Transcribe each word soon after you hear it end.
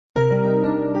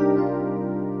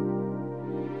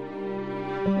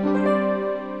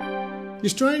The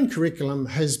Australian curriculum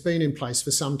has been in place for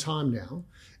some time now,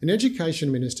 and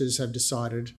education ministers have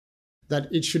decided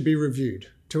that it should be reviewed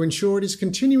to ensure it is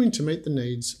continuing to meet the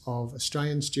needs of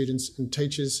Australian students and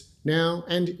teachers now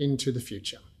and into the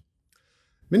future.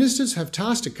 Ministers have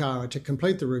tasked ACARA to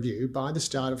complete the review by the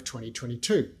start of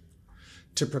 2022.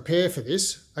 To prepare for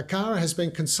this, ACARA has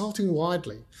been consulting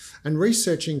widely and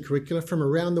researching curricula from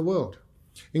around the world,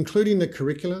 including the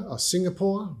curricula of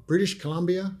Singapore, British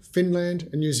Columbia, Finland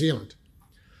and New Zealand.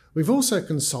 We've also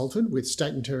consulted with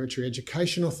state and territory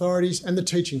education authorities and the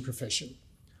teaching profession.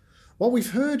 What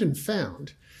we've heard and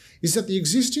found is that the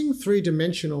existing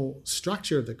three-dimensional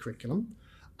structure of the curriculum,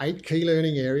 8 key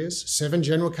learning areas, 7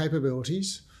 general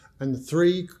capabilities, and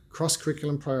 3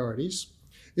 cross-curriculum priorities,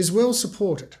 is well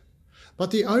supported.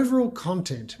 But the overall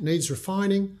content needs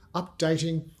refining,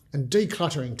 updating, and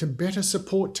decluttering to better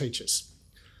support teachers.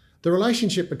 The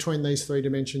relationship between these 3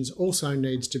 dimensions also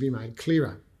needs to be made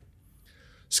clearer.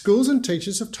 Schools and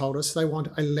teachers have told us they want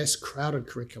a less crowded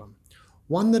curriculum,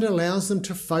 one that allows them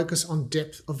to focus on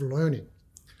depth of learning.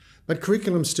 But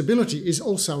curriculum stability is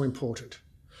also important.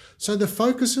 So the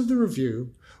focus of the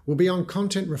review will be on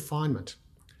content refinement,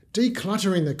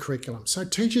 decluttering the curriculum so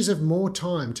teachers have more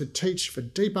time to teach for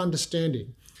deep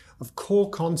understanding of core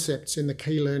concepts in the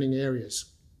key learning areas.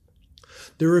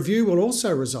 The review will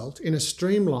also result in a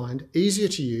streamlined, easier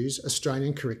to use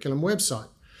Australian curriculum website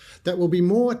that will be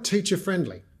more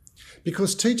teacher-friendly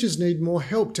because teachers need more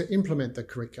help to implement the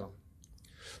curriculum.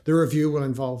 The review will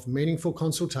involve meaningful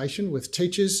consultation with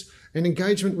teachers and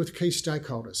engagement with key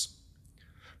stakeholders.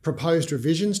 Proposed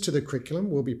revisions to the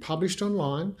curriculum will be published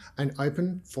online and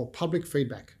open for public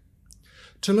feedback.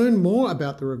 To learn more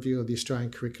about the review of the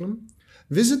Australian curriculum,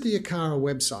 visit the ACARA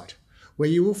website, where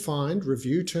you will find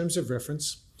review terms of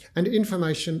reference and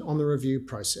information on the review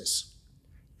process.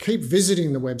 Keep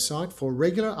visiting the website for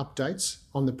regular updates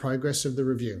on the progress of the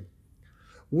review.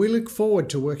 We look forward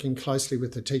to working closely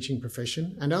with the teaching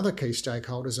profession and other key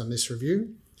stakeholders on this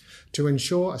review to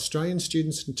ensure Australian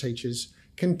students and teachers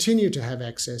continue to have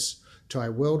access to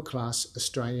a world-class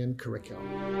Australian curriculum.